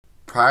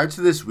Prior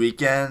to this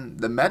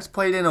weekend, the Mets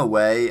played in a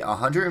way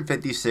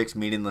 156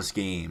 meaningless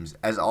games,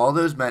 as all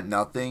those meant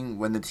nothing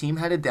when the team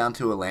headed down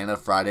to Atlanta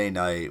Friday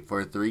night for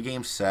a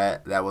three-game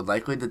set that would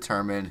likely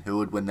determine who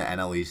would win the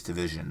NL East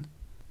division.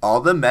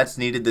 All the Mets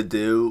needed to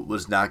do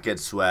was not get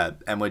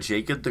swept, and with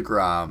Jacob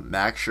deGrom,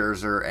 Max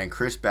Scherzer, and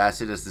Chris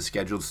Bassitt as the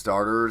scheduled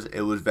starters,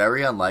 it was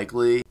very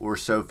unlikely, or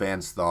so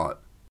fans thought.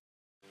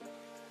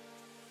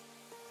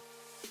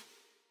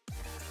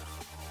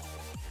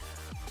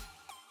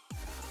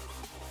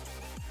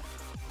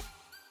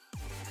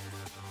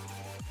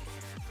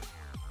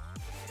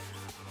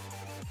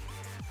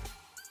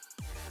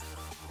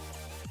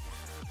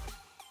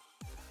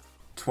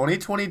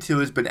 2022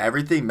 has been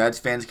everything Mets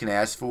fans can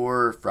ask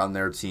for from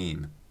their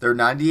team. Their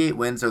 98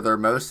 wins are their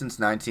most since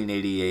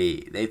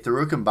 1988. They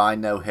threw a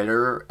combined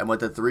no-hitter, and with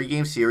the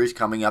three-game series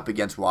coming up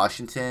against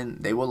Washington,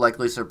 they will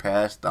likely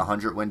surpass the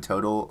 100-win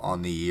total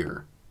on the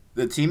year.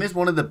 The team is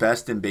one of the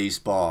best in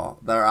baseball.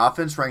 Their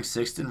offense ranks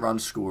 6th in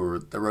runs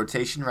scored, the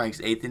rotation ranks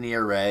 8th in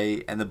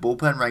ERA, and the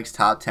bullpen ranks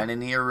top 10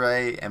 in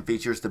ERA and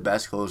features the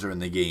best closer in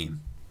the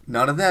game.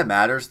 None of that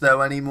matters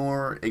though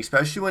anymore,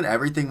 especially when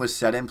everything was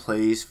set in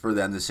place for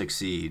them to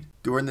succeed.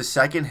 During the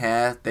second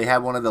half, they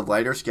had one of the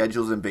lighter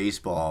schedules in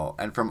baseball,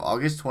 and from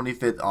August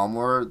 25th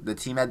onward, the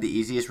team had the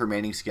easiest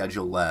remaining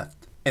schedule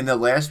left. In the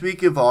last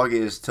week of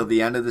August till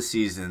the end of the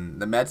season,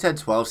 the Mets had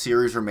 12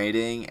 series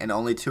remaining, and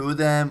only 2 of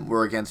them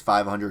were against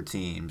 500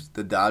 teams,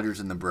 the Dodgers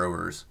and the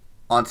Brewers.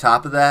 On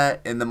top of that,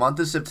 in the month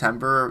of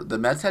September, the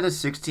Mets had a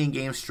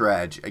 16-game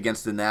stretch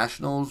against the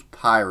Nationals,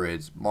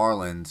 Pirates,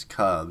 Marlins,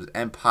 Cubs,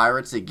 and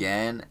Pirates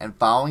again, and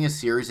following a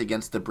series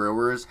against the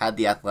Brewers, had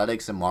the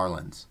Athletics and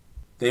Marlins.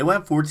 They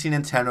went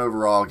 14-10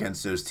 overall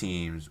against those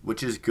teams,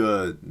 which is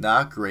good,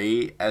 not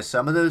great, as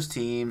some of those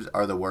teams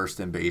are the worst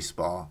in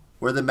baseball.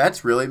 Where the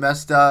Mets really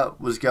messed up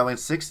was going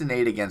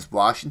 6-8 against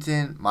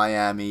Washington,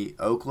 Miami,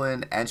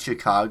 Oakland, and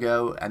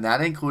Chicago, and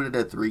that included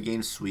a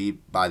 3-game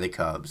sweep by the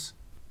Cubs.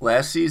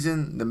 Last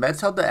season, the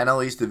Mets held the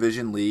NL East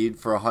division lead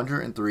for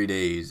 103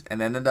 days and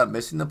ended up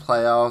missing the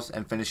playoffs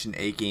and finishing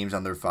 8 games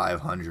under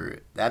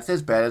 500. That's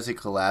as bad as a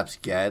collapse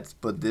gets,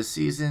 but this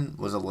season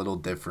was a little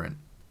different.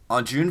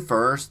 On June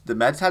 1st, the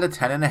Mets had a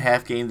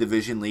 10.5 game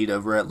division lead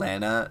over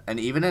Atlanta, and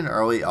even in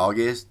early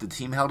August, the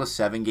team held a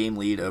 7-game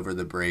lead over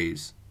the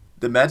Braves.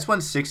 The Mets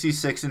went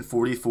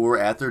 66-44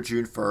 after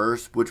June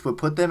 1st, which would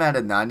put them at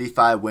a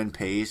 95-win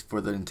pace for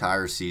the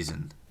entire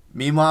season.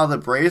 Meanwhile, the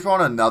Braves were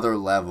on another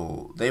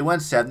level. They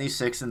went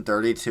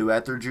 76-32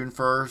 after June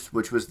 1st,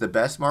 which was the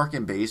best mark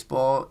in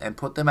baseball and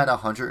put them at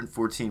a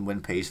 114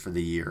 win pace for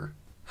the year.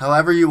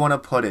 However you want to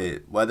put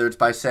it, whether it's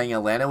by saying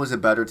Atlanta was a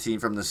better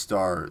team from the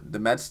start, the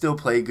Mets still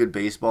played good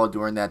baseball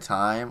during that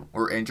time,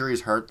 or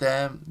injuries hurt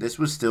them, this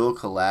was still a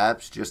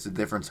collapse, just a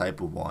different type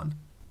of one.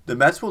 The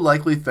Mets will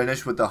likely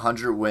finish with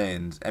 100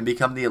 wins and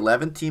become the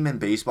 11th team in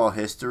baseball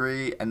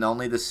history and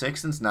only the 6th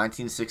since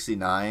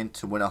 1969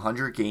 to win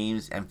 100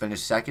 games and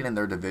finish second in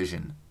their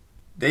division.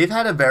 They've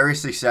had a very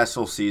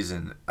successful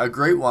season, a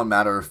great one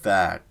matter of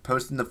fact,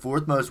 posting the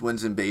 4th most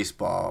wins in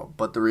baseball,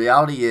 but the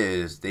reality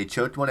is they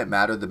choked when it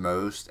mattered the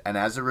most and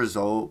as a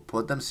result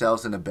put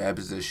themselves in a bad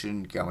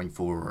position going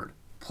forward.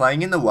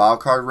 Playing in the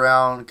wildcard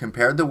round,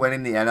 compared to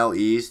winning the NL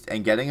East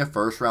and getting a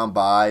first-round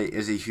bye,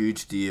 is a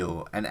huge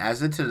deal, and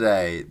as of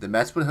today, the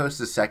Mets would host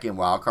the second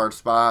wildcard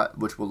spot,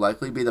 which will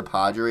likely be the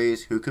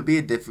Padres, who could be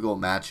a difficult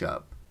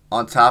matchup.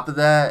 On top of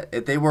that,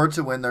 if they were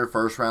to win their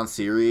first-round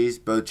series,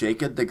 both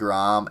Jacob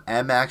deGrom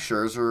and Max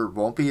Scherzer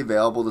won't be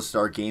available to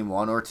start Game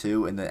 1 or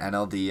 2 in the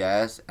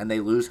NLDS, and they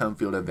lose home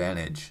field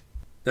advantage.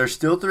 There's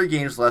still 3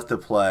 games left to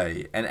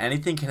play, and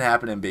anything can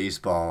happen in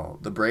baseball.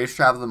 The Braves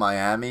travel to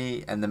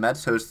Miami, and the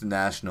Mets host the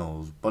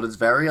Nationals, but it's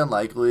very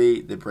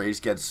unlikely the Braves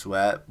get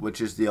swept, which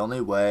is the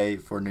only way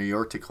for New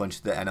York to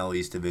clinch the NL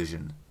East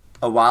division.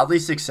 A wildly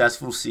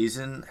successful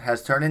season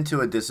has turned into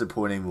a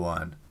disappointing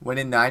one.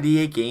 Winning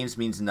 98 games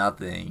means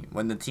nothing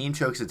when the team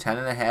chokes a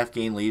 10.5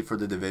 game lead for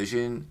the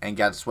division and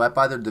got swept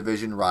by their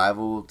division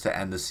rival to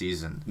end the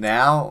season.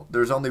 Now,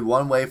 there's only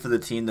one way for the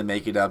team to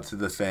make it up to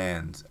the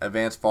fans,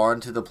 advance far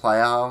into the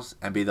playoffs,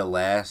 and be the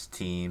last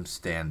team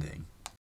standing.